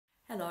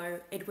Hello,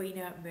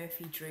 Edwina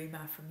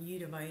Murphy-Droomer from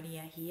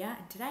Eudaimonia here,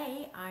 and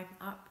today I'm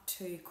up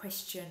to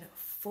question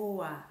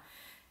 4.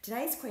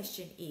 Today's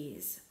question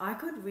is, I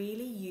could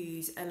really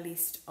use a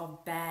list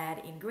of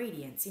bad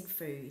ingredients in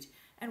food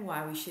and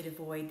why we should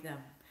avoid them.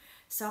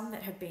 Some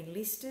that have been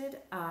listed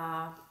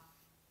are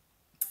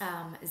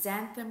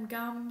xantham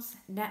gums,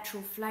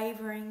 natural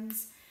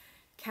flavourings,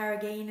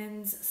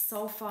 carrageenans,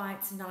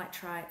 sulphites,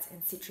 nitrates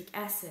and citric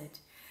acid.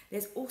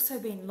 There's also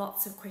been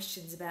lots of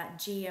questions about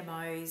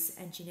GMOs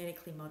and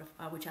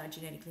which are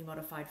genetically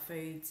modified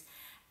foods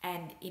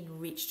and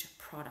enriched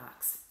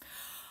products.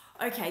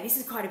 Okay, this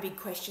is quite a big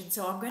question,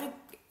 so I'm going to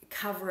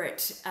cover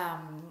it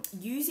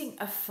using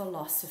a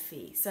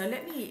philosophy. So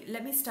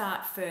let me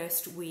start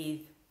first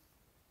with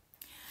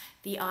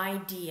the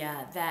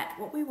idea that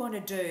what we want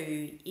to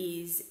do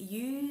is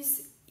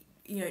using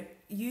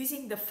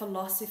the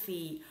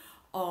philosophy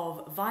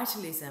of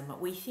vitalism.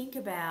 We think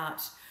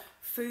about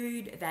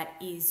food that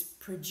is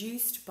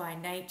produced by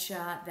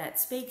nature, that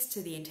speaks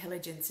to the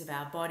intelligence of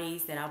our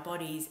bodies, that our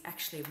bodies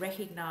actually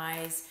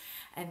recognize,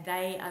 and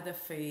they are the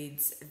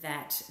foods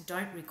that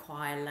don't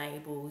require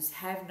labels,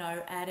 have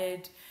no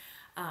added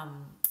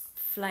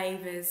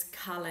flavors,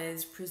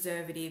 colors,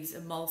 preservatives,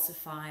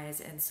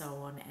 emulsifiers, and so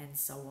on and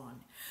so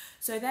on.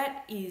 So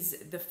that is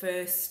the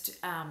first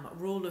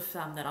rule of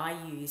thumb that I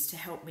use to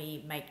help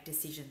me make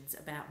decisions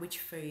about which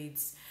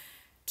foods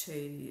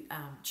to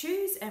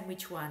choose and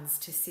which ones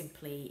to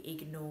simply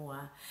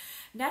ignore.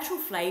 Natural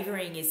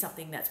flavouring is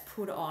something that's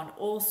put on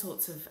all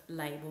sorts of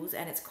labels,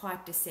 and it's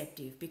quite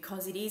deceptive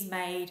because it is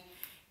made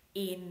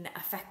in a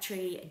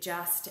factory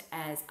just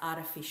as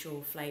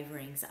artificial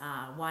flavourings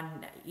are.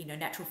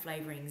 Natural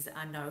flavourings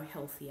are no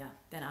healthier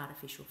than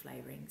artificial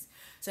flavourings.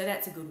 So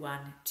that's a good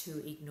one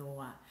to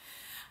ignore.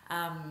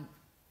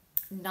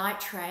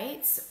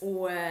 Nitrates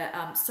or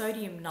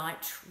sodium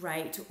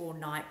nitrate or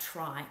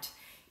nitrite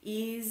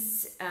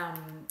is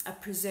a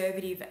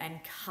preservative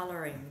and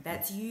colouring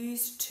that's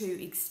used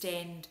to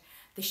extend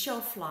the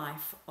shelf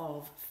life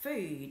of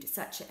food,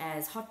 such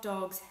as hot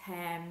dogs,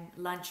 ham,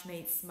 lunch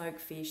meat,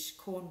 smoked fish,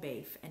 corned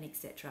beef, and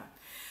etc.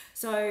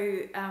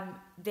 So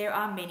there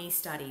are many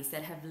studies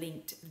that have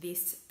linked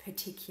this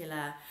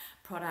particular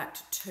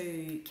product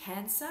to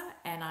cancer,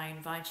 and I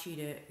invite you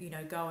to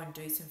go and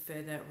do some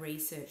further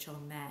research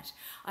on that.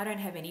 I don't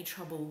have any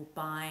trouble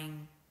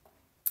buying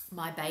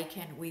my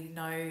bacon with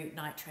no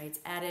nitrates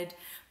added,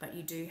 but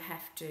you do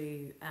have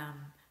to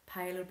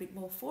pay a little bit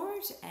more for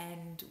it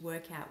and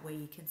work out where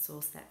you can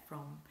source that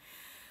from.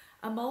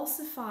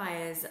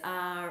 Emulsifiers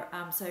are,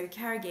 so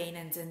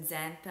carrageenans and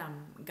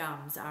xantham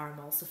gums are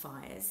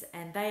emulsifiers,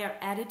 and they are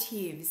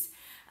additives.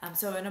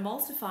 So an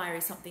emulsifier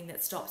is something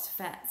that stops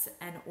fats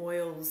and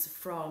oils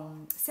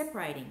from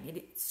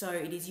separating. So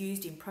it is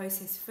used in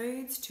processed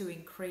foods to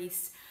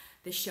increase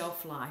the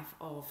shelf life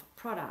of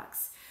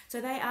products. So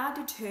they are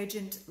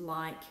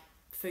detergent-like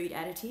food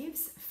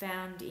additives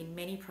found in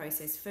many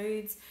processed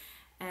foods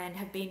and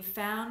have been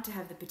found to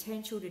have the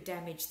potential to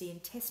damage the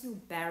intestinal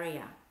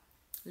barrier,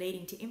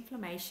 leading to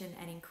inflammation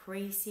and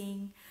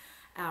increasing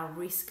our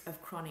risk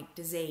of chronic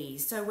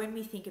disease. So when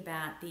we think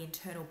about the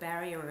internal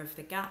barrier of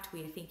the gut,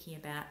 we are thinking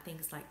about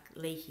things like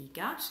leaky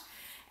gut,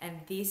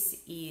 and this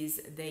is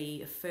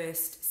the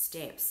first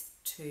steps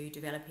to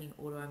developing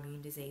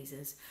autoimmune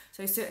diseases.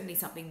 So certainly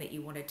something that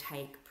you want to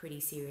take pretty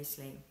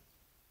seriously.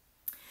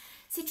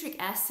 Citric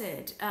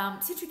acid.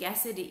 Citric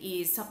acid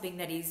is something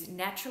that is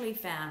naturally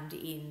found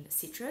in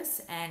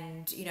citrus,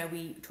 and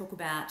we talk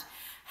about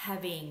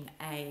having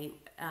a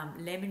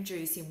lemon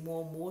juice in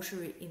warm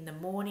water in the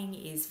morning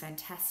is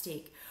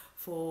fantastic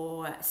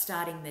for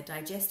starting the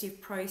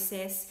digestive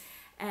process,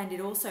 and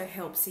it also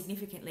helps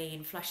significantly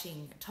in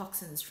flushing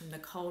toxins from the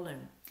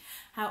colon.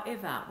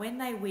 However, when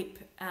they whip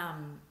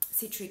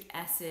citric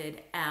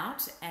acid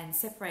out and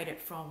separate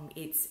it from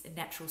its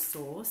natural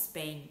source,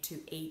 being to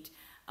eat,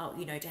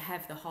 to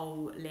have the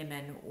whole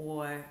lemon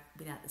or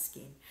without the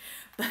skin,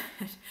 but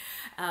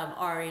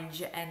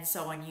orange and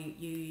so on,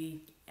 you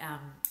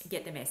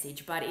get the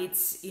message. But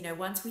it's,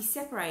 once we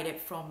separate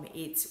it from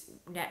its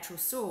natural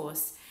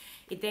source,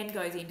 it then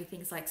goes into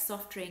things like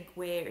soft drink,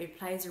 where it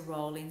plays a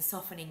role in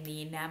softening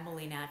the enamel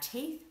in our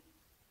teeth,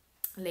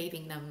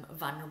 leaving them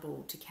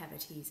vulnerable to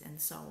cavities and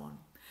so on.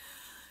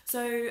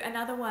 So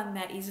another one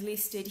that is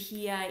listed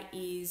here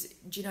is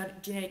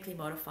genetically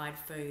modified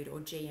food, or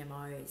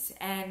GMOs.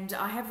 And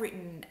I have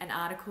written an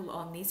article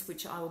on this,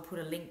 which I will put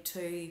a link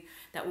to,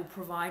 that will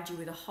provide you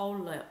with a whole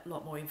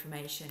lot more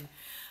information.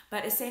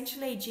 But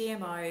essentially,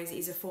 GMOs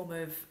is a form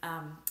of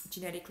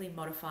genetically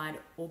modified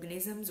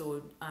organisms,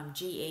 or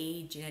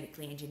GE,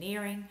 genetically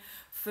engineering.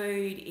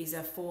 Food is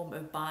a form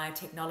of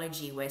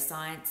biotechnology where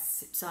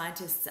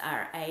scientists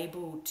are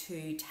able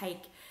to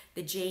take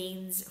the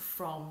genes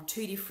from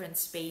 2 different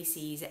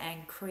species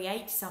and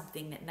create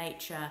something that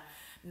nature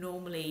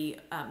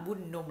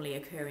wouldn't normally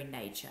occur in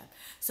nature.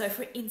 So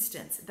for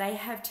instance, they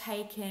have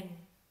taken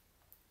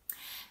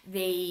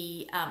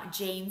the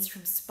genes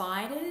from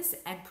spiders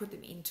and put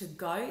them into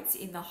goats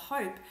in the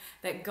hope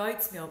that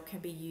goat's milk can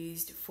be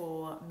used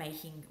for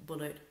making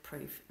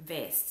bulletproof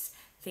vests.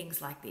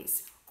 things like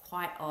this.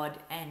 Quite odd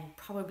and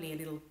probably a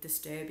little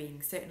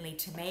disturbing, certainly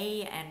to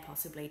me and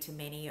possibly to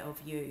many of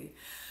you.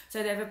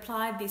 So they've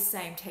applied this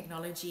same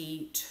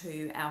technology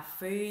to our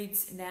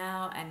foods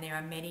now, and there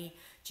are many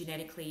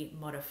genetically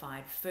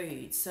modified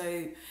foods.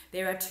 So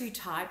there are two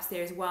types.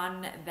 There's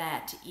one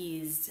that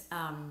is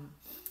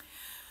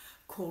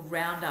called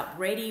Roundup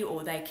Ready,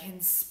 or they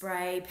can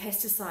spray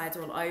pesticides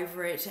all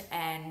over it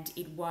and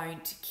it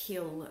won't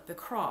kill the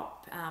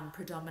crop,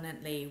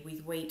 predominantly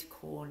with wheat,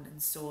 corn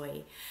and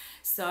soy.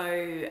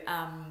 So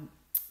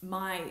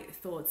my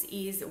thoughts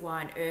is,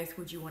 why on earth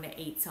would you want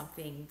to eat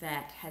something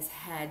that has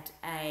had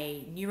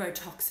a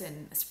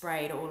neurotoxin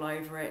sprayed all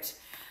over it?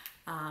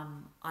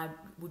 I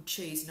would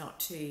choose not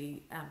to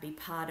be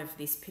part of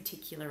this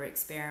particular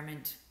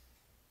experiment,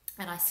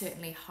 and I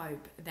certainly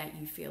hope that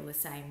you feel the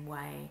same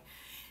way.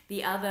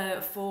 The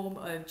other form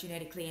of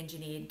genetically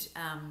engineered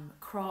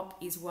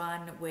crop is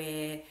one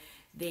where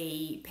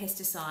the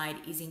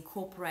pesticide is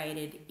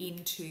incorporated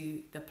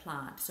into the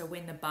plant. So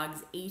when the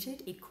bugs eat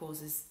it, it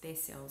causes their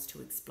cells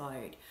to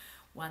explode.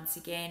 Once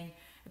again,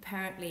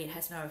 apparently it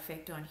has no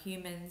effect on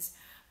humans,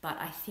 but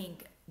I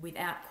think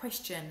without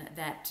question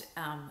that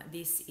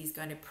this is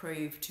going to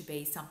prove to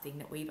be something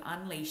that we've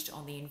unleashed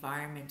on the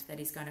environment that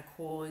is going to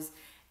cause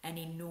an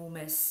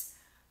enormous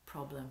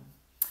problem.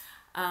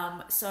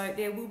 So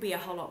there will be a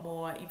whole lot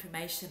more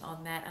information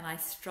on that, and I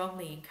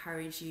strongly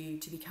encourage you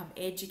to become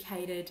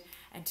educated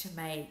and to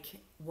make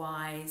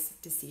wise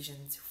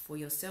decisions for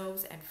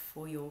yourselves and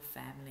for your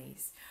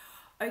families.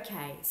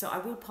 Okay, so I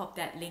will pop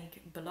that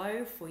link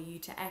below for you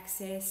to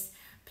access.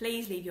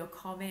 Please leave your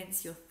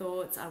comments, your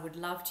thoughts. I would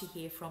love to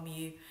hear from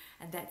you.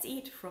 And that's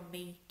it from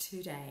me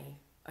today.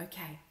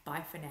 Okay,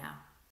 bye for now.